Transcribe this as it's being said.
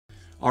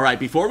All right,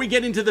 before we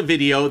get into the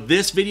video,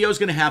 this video is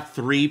going to have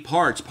 3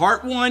 parts.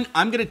 Part 1,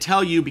 I'm going to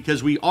tell you,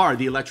 because we are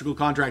the Electrical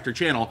Contractor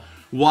channel,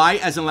 why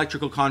as an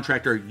electrical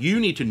contractor you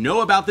need to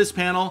know about this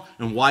panel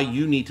and why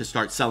you need to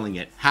start selling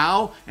it,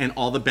 how, and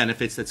all the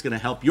benefits that's going to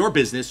help your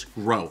business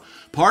grow.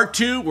 Part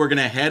 2, we're going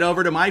to head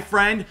over to my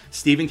friend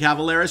Steven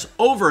Cavalaris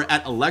over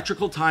at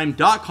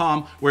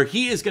electricaltime.com, where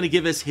he is going to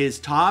give us his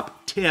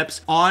top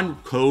tips on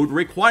code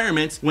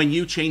requirements when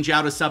you change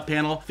out a sub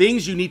panel,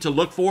 things you need to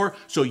look for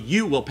so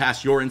you will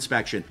pass your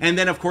inspection. And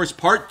then of course,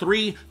 part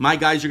 3, my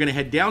guys are going to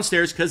head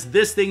downstairs because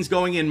this thing's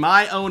going in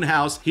my own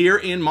house here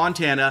in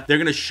Montana. They're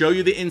going to show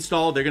you the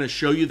install. They're going to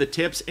show you the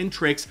tips and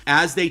tricks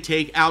as they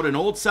take out an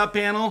old sub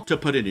panel to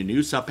put in a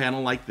new sub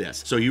panel like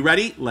this. So you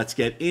ready? Let's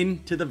get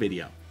into the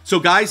video. So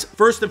guys,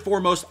 first and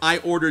foremost, I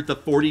ordered the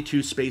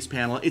 42 space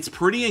panel. It's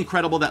pretty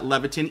incredible that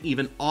Leviton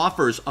even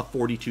offers a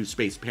 42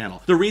 space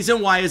panel. The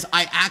reason why is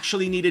I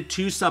actually needed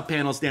 2 sub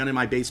panels down in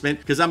my basement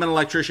because I'm an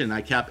electrician and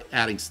I kept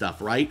adding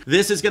stuff, right?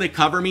 This is going to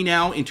cover me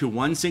now into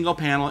one single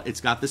panel.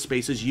 It's got the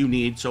spaces you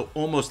need, so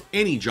almost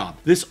any job.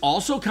 This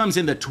also comes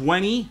in the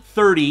 20,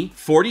 30,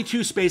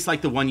 42 space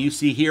like the one you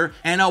see here,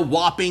 and a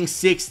whopping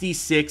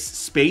 66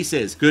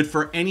 spaces. Good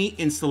for any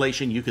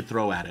installation you could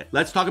throw at it.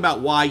 Let's talk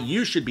about why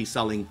you should be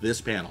selling this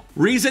panel.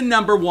 Reason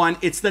number 1,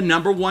 it's the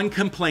 #1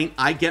 complaint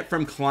I get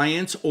from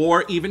clients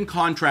or even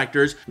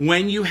contractors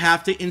when you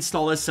have to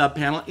install a sub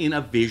panel in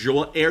a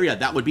visual area.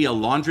 That would be a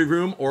laundry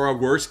room or a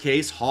worst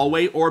case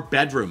hallway or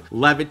bedroom.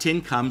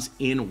 Leviton comes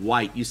in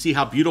white. You see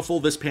how beautiful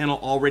this panel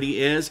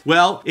already is?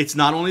 Well, it's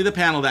not only the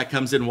panel that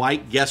comes in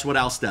white, guess what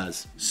else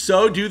does?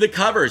 So do the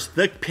covers.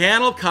 The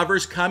panel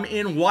covers come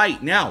in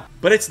white now,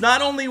 but it's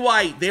not only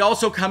white, they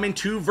also come in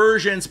 2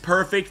 versions,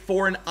 perfect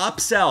for an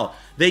upsell.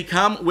 They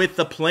come with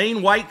the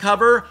plain white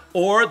cover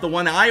or the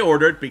one I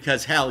ordered,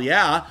 because hell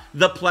yeah,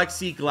 the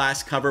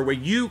plexiglass cover where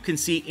you can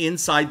see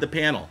inside the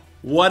panel.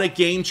 What a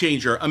game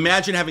changer.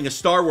 Imagine having a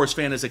Star Wars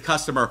fan as a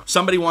customer.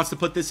 Somebody wants to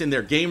put this in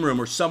their game room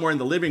or somewhere in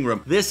the living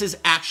room. This is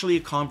actually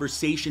a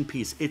conversation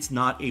piece. It's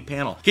not a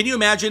panel. Can you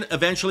imagine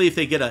eventually if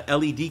they get a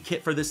LED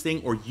kit for this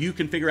thing, or you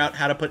can figure out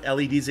how to put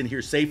LEDs in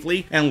here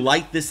safely and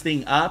light this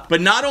thing up?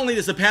 But not only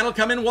does the panel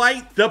come in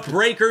white, the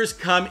breakers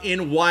come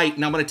in white.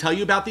 And I'm going to tell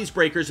you about these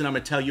breakers, and I'm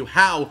going to tell you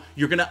how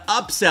you're going to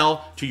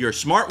upsell to your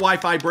smart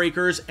Wi-Fi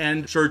breakers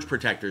and surge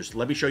protectors.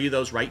 Let me show you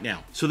those right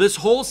now. So this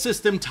whole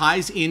system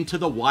ties into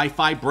the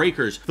Wi-Fi breaker.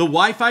 The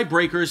Wi-Fi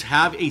breakers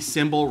have a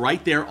symbol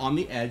right there on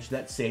the edge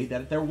that say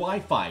that they're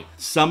Wi-Fi.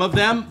 Some of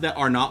them that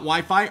are not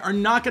Wi-Fi are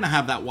not going to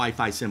have that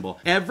Wi-Fi symbol.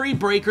 Every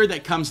breaker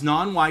that comes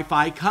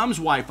non-Wi-Fi comes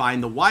Wi-Fi,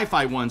 and the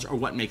Wi-Fi ones are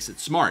what makes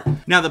it smart.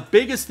 Now, the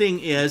biggest thing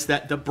is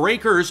that the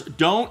breakers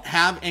don't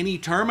have any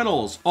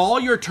terminals. All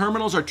your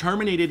terminals are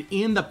terminated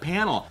in the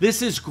panel.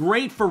 This is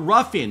great for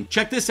rough-in.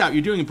 Check this out.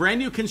 You're doing brand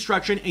new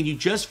construction and you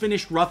just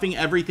finished roughing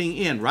everything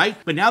in, right?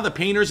 But now the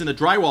painters and the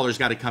drywallers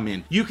got to come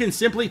in. You can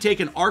simply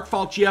take an arc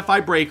fault GFI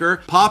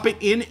breaker, pop it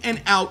in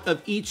and out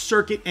of each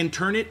circuit and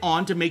turn it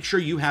on to make sure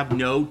you have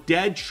no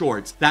dead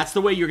shorts. That's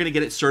the way you're going to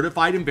get it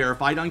certified and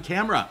verified on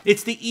camera.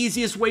 It's the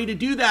easiest way to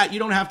do that. You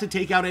don't have to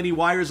take out any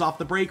wires off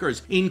the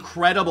breakers.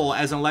 Incredible.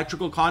 As an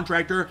electrical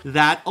contractor,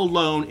 that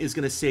alone is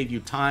going to save you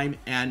time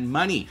and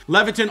money.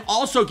 Leviton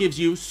also gives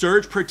you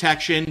surge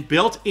protection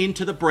built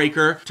into the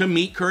breaker to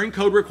meet current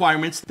code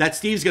requirements that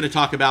Steve's going to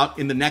talk about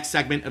in the next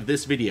segment of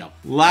this video.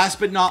 Last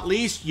but not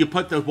least, you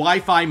put the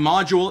Wi-Fi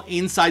module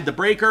inside the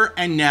breaker,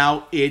 and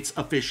now it's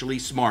officially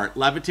smart.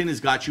 Leviton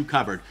has got you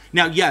covered.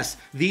 Now, yes,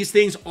 these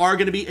things are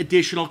going to be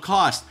additional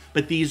cost,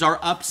 but these are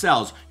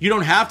upsells. You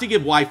don't have to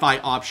give Wi-Fi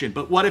option,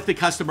 but what if the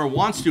customer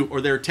wants to,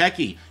 or they're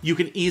techie? You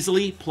can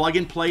easily plug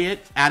and play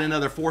it, add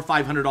another $400 or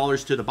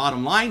 $500 to the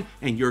bottom line,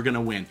 and you're going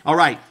to win. All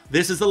right,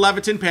 this is the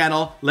Leviton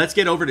panel. Let's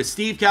get over to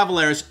Steve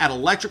Cavalaris at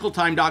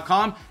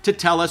electricaltime.com to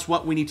tell us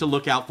what we need to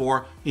look out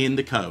for in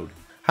the code.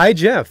 Hi,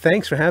 Jeff.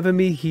 Thanks for having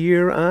me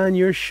here on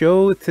your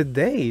show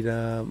today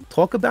to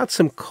talk about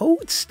some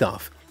code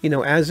stuff, you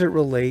know, as it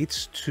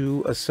relates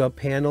to a sub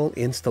panel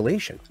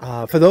installation.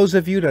 For those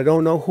of you that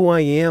don't know who I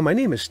am, my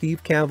name is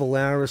Steve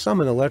Cavalaris. I'm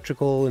an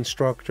electrical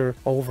instructor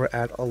over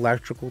at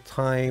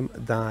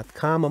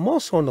electricaltime.com. I'm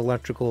also an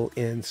electrical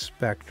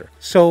inspector.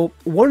 So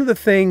one of the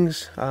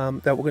things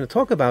that we're going to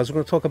talk about is we're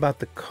going to talk about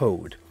the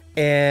code.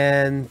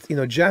 And, you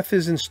know, Jeff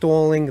is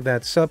installing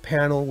that sub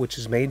panel, which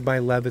is made by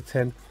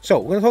Leviton. So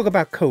we're going to talk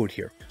about code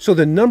here. So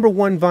the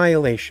 #1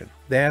 violation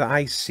that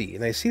I see,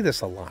 and I see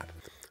this a lot.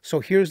 So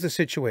here's the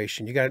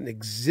situation. You got an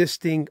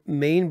existing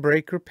main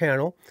breaker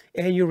panel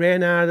and you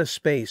ran out of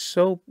space.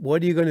 So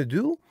what are you going to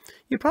do?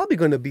 You're probably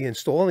going to be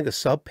installing a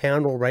sub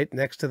panel right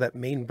next to that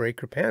main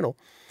breaker panel.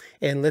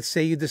 And let's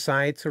say you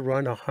decide to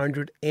run a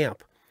 100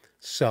 amp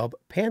sub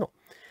panel.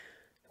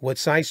 What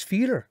size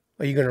feeder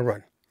are you going to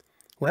run?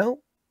 Well,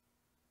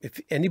 if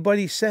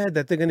anybody said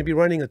that they're going to be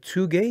running a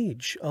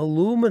 2-gauge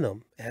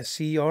aluminum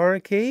SCR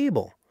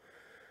cable,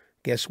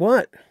 guess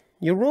what?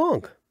 You're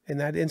wrong in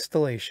that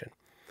installation.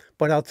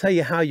 But I'll tell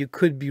you how you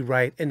could be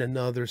right in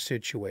another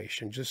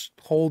situation. Just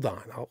hold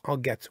on. I'll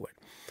get to it.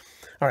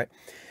 All right.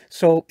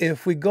 So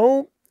if we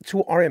go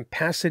to our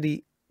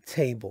ampacity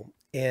table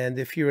And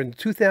if you're in the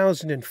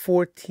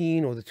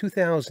 2014 or the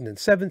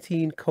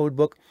 2017 code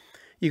book,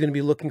 you're going to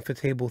be looking for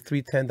table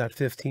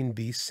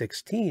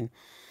 310.15b16.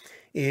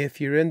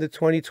 If you're in the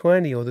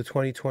 2020 or the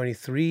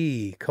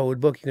 2023 code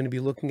book, you're going to be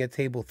looking at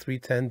table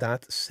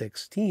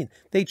 310.16.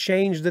 They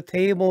changed the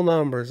table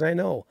numbers. I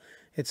know.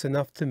 It's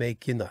enough to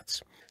make you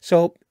nuts.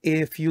 So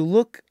if you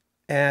look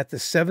at the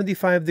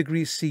 75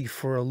 degrees C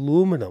for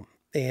aluminum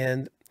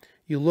and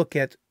you look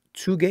at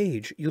 2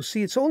 gauge, you'll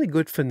see it's only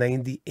good for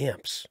 90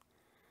 amps.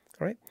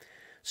 All right.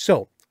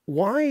 So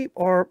why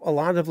are a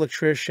lot of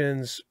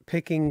electricians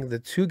picking the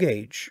 2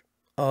 gauge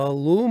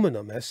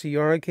aluminum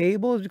SCR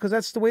cable? Is because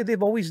that's the way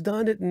they've always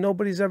done it, and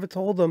nobody's ever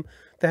told them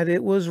that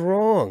it was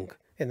wrong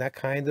in that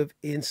kind of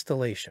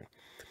installation.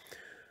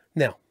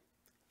 Now,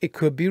 it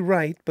could be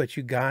right, but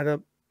you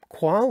gotta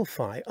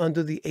qualify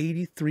under the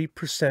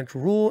 83%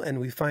 rule, and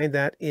we find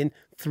that in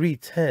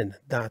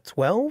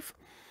 310.12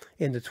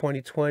 in the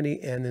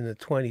 2020 and in the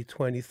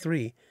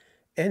 2023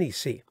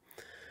 NEC.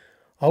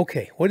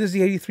 Okay, what is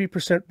the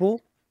 83%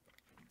 rule?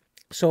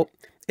 So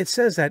it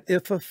says that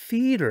if a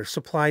feeder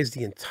supplies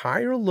the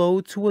entire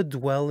load to a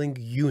dwelling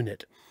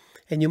unit,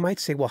 and you might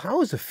say, well,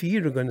 how is a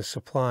feeder going to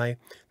supply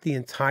the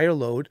entire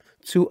load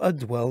to a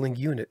dwelling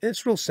unit?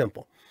 It's real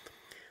simple.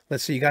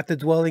 Let's say you got the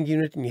dwelling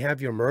unit and you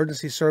have your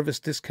emergency service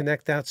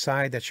disconnect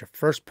outside. That's your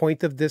first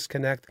point of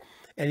disconnect.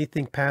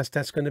 Anything past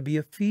that's going to be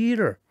a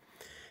feeder.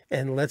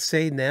 And let's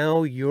say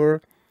now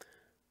your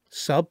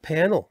sub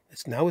panel,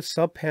 it's a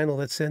sub panel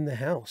that's in the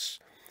house,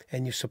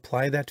 and you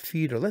supply that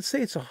feeder. Let's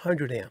say it's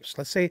 100 amps.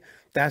 Let's say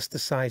that's the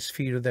size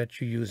feeder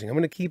that you're using. I'm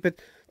going to keep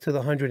it to the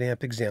 100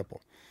 amp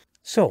example.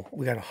 So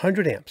we got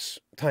 100 amps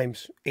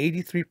times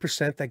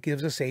 83%. That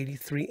gives us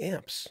 83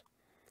 amps.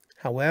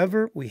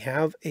 However, we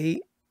have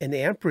an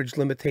amperage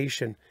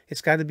limitation.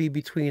 It's got to be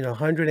between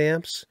 100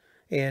 amps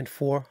and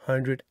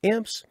 400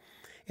 amps.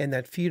 And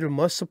that feeder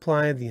must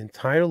supply the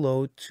entire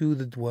load to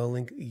the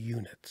dwelling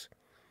unit.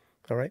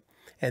 All right.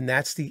 And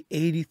that's the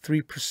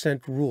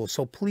 83% rule.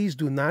 So please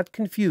do not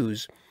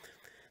confuse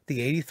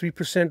the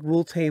 83%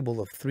 rule table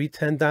of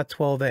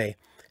 310.12a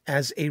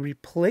as a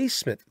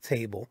replacement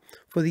table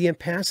for the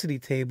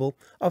ampacity table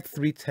of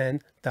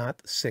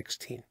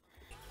 310.16.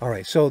 All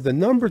right, so the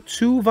number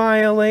 2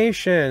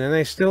 violation, and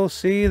I still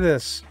see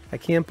this. I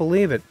can't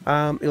believe it.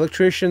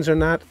 Electricians are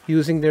not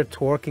using their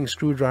torquing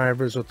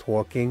screwdrivers or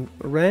torquing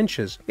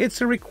wrenches. It's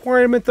a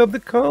requirement of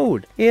the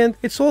code. And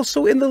it's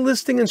also in the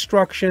listing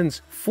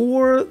instructions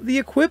for the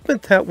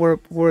equipment that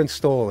we're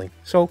installing.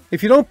 So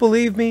if you don't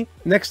believe me,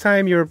 next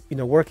time you're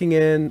working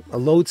in a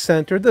load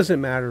center, it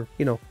doesn't matter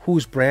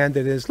whose brand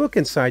it is, look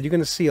inside. You're going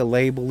to see a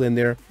label in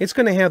there. It's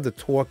going to have the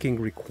torquing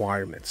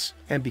requirements.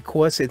 And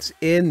because it's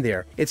in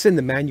there, it's in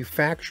the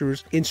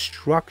manufacturer's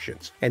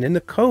instructions. And in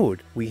the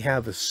code, we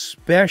have a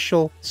special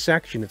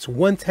section. It's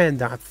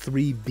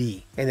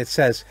 110.3b. And it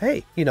says,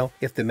 hey,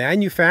 if the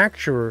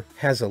manufacturer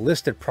has a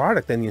listed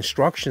product and the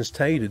instructions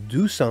tell you to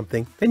do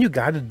something, then you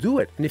got to do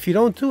it. And if you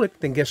don't do it,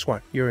 then guess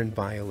what? You're in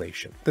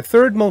violation. The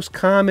third most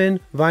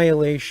common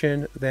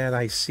violation that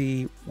I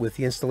see with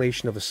the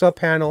installation of a sub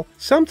panel,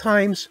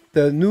 sometimes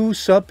the new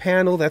sub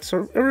panel, that's a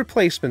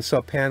replacement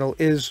sub panel,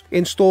 is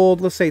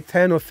installed, let's say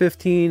 10 or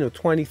 15 or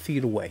 20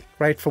 feet away,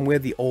 right from where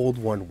the old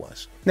one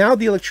was. Now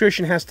the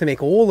electrician has to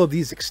make all of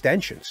these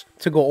extensions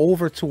to go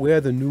over to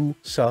where the new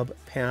sub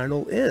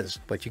panel is.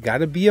 But you got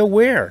to be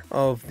aware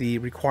of the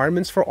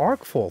requirements for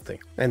arc faulting.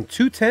 And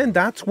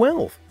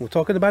 210.12, we're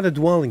talking about a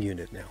dwelling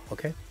unit now,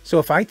 okay? So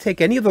if I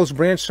take any of those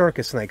branch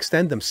circuits and I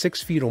extend them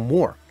 6 feet or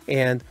more,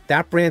 and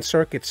that branch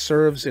circuit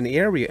serves an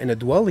area in a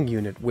dwelling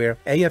unit where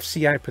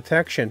AFCI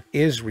protection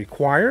is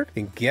required,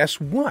 then guess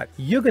what?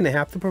 You're going to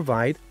have to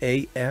provide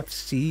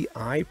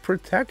AFCI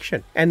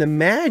protection. And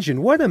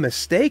imagine what a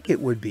mistake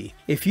it would be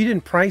if you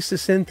didn't price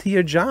this into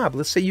your job.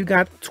 Let's say you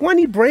got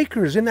 20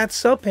 breakers in that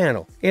sub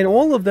panel, and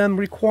all of them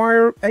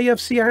require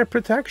AFCI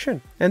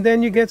protection. And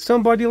then you get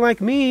somebody like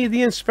me,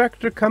 the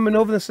inspector, coming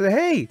over and say,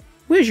 hey,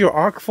 where's your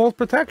arc fault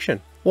protection?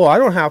 Well, I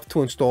don't have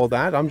to install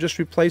that. I'm just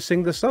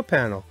replacing the sub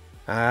panel.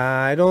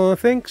 I don't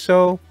think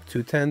so.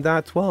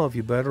 210.12,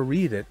 you better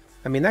read it.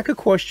 I mean, that could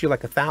cost you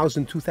like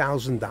 $1,000,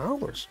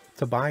 $2,000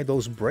 to buy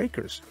those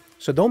breakers.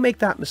 So don't make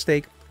that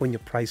mistake when you're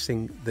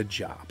pricing the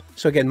job.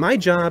 So again, my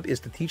job is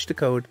to teach the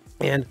code.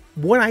 And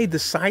what I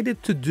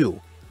decided to do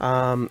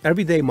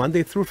every day,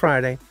 Monday through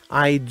Friday,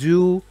 I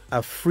do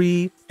a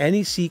free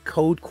NEC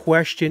code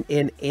question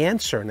and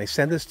answer. And I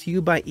send this to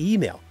you by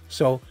email.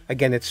 So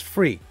again, it's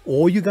free.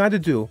 All you got to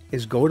do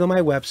is go to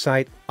my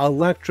website,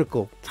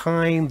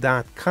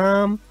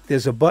 electricaltime.com.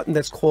 There's a button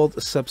that's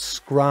called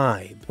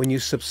subscribe. When you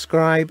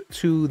subscribe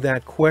to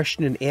that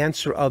question and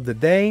answer of the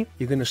day,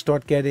 you're going to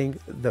start getting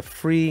the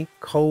free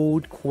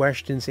code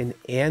questions and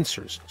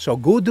answers. So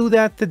go do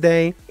that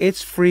today.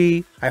 It's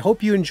free. I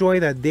hope you enjoy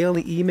that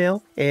daily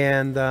email.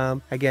 And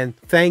again,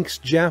 thanks,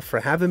 Jeff, for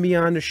having me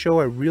on the show.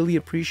 I really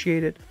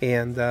appreciate it.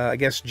 And I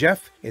guess,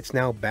 Jeff, it's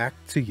now back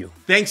to you.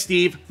 Thanks,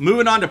 Steve.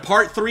 Moving on to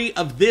part 3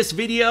 of this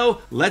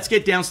video, let's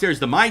get downstairs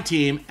to my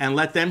team and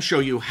let them show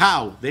you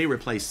how they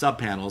replace sub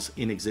panels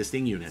in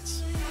existing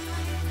units.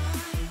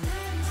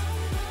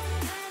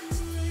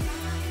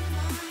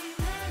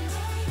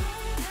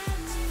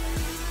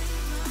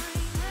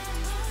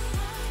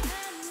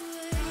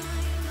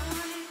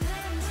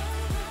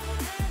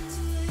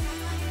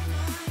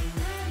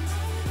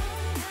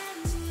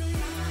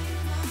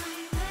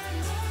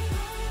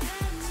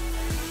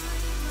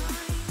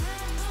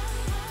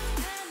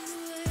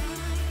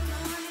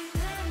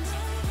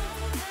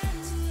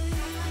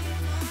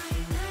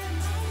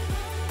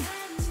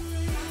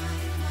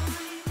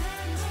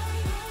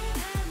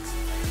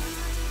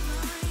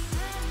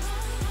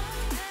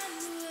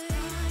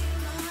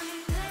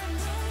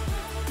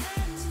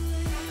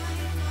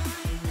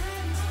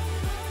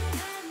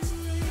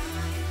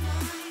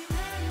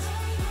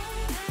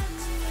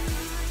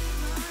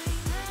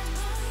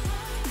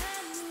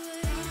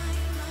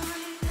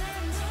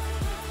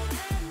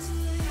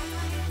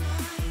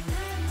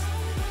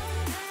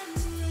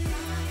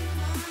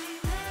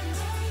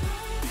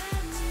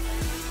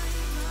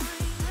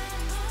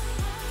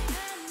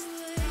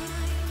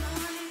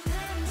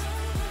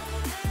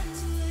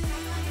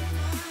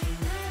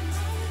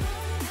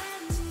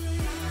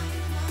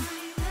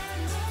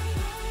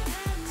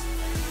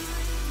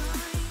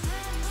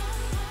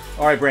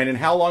 All right, Brandon,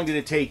 how long did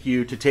it take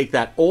you to take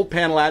that old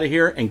panel out of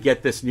here and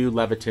get this new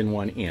Leviton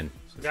one in?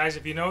 So guys,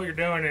 if you know what you're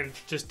doing, it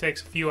just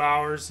takes a few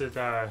hours. This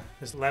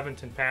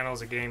Leviton panel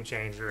is a game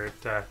changer.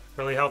 It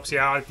really helps you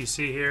out. If you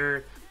see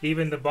here,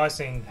 even the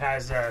busing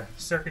has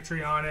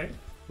circuitry on it,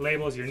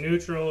 labels your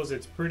neutrals.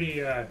 It's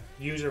pretty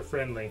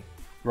user-friendly.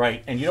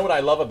 Right, and you know what I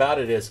love about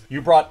it is you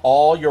brought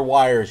all your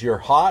wires, your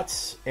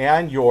hots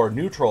and your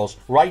neutrals,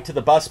 right to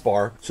the bus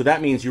bar. So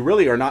that means you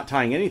really are not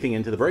tying anything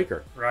into the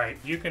breaker. Right,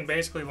 you can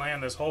basically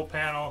land this whole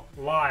panel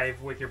live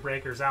with your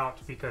breakers out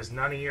because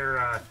none of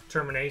your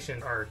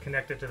terminations are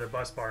connected to the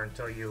bus bar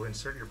until you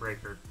insert your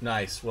breaker.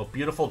 Nice, well,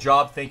 beautiful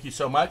job. Thank you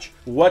so much.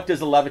 What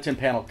does the Leviton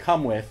panel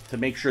come with to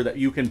make sure that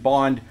you can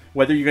bond,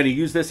 whether you're going to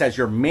use this as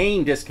your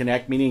main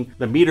disconnect, meaning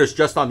the meter's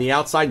just on the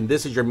outside and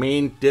this is your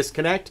main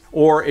disconnect,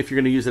 or if you're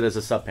going to use it as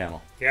a sub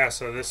panel? Yeah,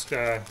 so this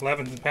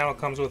Leviton panel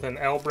comes with an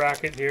L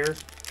bracket here.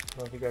 I don't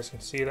know if you guys can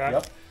see that.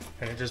 Yep.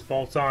 And it just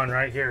bolts on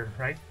right here,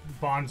 right?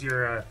 Bonds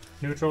your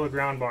neutral to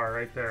ground bar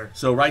right there.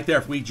 So right there,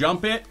 if we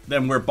jump it,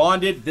 then we're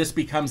bonded. This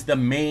becomes the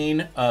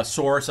main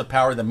source of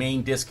power, the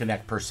main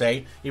disconnect per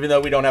se. Even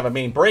though we don't have a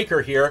main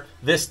breaker here,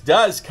 this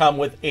does come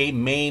with a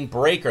main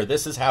breaker.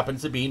 This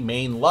happens to be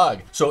main lug.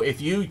 So if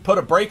you put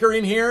a breaker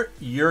in here,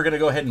 you're gonna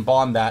go ahead and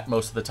bond that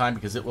most of the time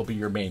because it will be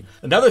your main.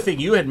 Another thing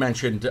you had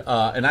mentioned,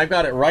 and I've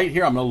got it right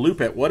here, I'm gonna loop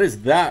it. What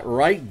is that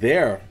right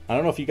there? I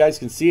don't know if you guys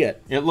can see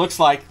it. It looks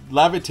like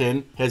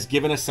Leviton has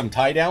given us some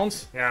tie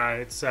downs. Yeah,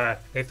 it's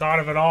they thought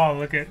of it all.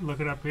 Look it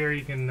up here.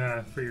 You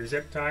can for your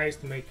zip ties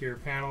to make your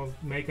panel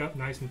makeup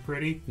nice and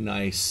pretty.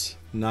 Nice,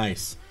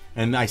 nice.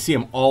 And I see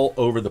them all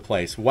over the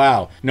place.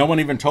 Wow. No one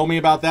even told me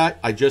about that.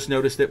 I just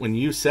noticed it when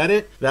you said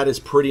it. That is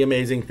pretty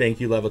amazing. Thank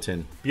you,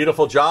 Leviton.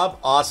 Beautiful job.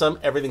 Awesome.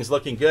 Everything's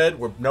looking good.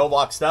 We're no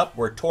locked up.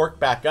 We're torque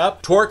back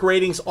up. Torque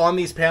ratings on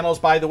these panels,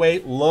 by the way,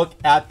 look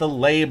at the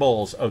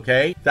labels,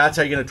 okay? That's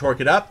how you're going to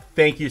torque it up.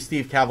 Thank you,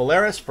 Steve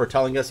Cavaleris, for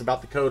telling us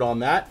about the code on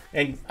that.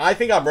 And I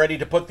think I'm ready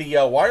to put the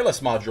wireless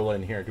module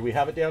in here. Do we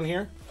have it down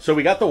here? So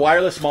we got the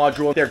wireless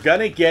module. They're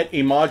gonna get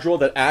a module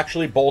that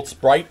actually bolts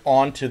right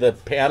onto the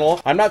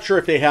panel. I'm not sure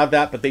if they have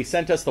that, but they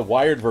sent us the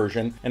wired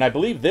version. And I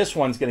believe this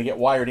one's gonna get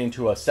wired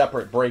into a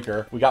separate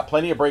breaker. We got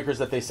plenty of breakers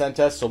that they sent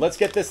us. So let's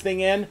get this thing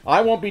in. I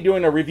won't be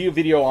doing a review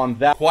video on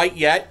that quite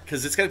yet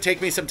because it's gonna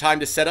take me some time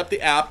to set up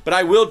the app, but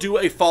I will do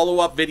a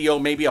follow-up video,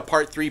 maybe a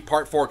part 3,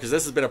 part 4, because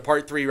this has been a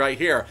part 3 right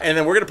here. And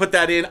then we're gonna put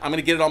that in. I'm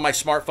gonna get it on my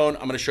smartphone.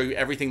 I'm gonna show you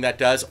everything that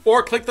does,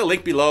 or click the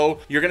link below.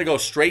 You're gonna go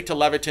straight to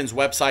Leviton's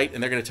website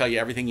and they're gonna tell you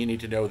everything you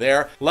need to know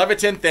there.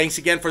 Leviton, thanks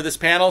again for this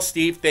panel.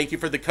 Steve, thank you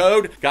for the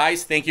code.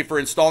 Guys, thank you for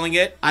installing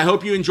it. I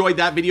hope you enjoyed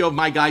that video of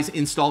my guys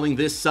installing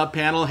this sub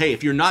panel. Hey,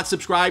 if you're not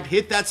subscribed,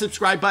 hit that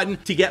subscribe button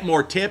to get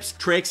more tips,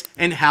 tricks,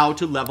 and how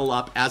to level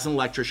up as an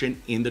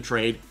electrician in the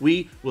trade.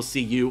 We will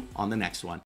see you on the next one.